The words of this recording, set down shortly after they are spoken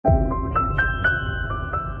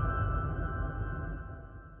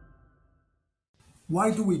Why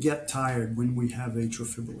do we get tired when we have atrial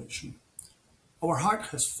fibrillation? Our heart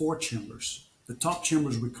has four chambers. The top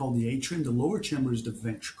chambers we call the atrium, the lower chamber is the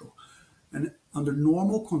ventricle. And under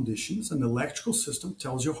normal conditions, an electrical system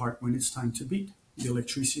tells your heart when it's time to beat. The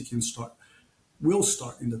electricity will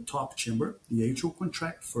start in the top chamber. The atrium will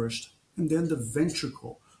contract first, and then the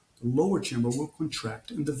ventricle, the lower chamber, will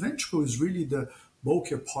contract. And the ventricle is really the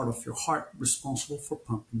bulkier part of your heart responsible for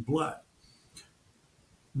pumping blood.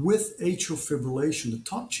 With atrial fibrillation, the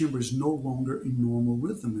top chamber is no longer in normal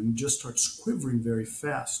rhythm and just starts quivering very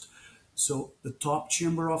fast. So the top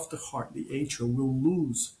chamber of the heart, the atrium, will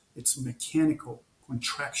lose its mechanical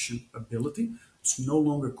contraction ability. It's no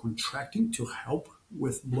longer contracting to help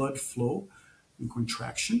with blood flow and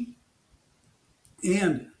contraction,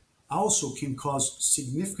 and also can cause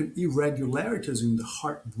significant irregularities in the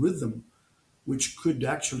heart rhythm, which could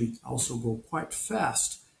actually also go quite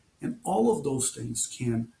fast. And all of those things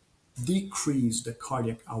can decrease the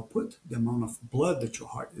cardiac output, the amount of blood that your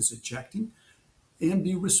heart is ejecting, and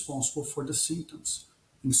be responsible for the symptoms.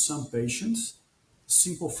 In some patients, the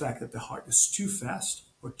simple fact that the heart is too fast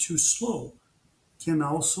or too slow can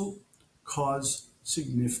also cause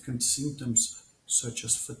significant symptoms such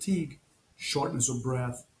as fatigue, shortness of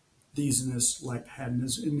breath, dizziness,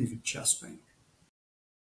 lightheadedness, and even chest pain.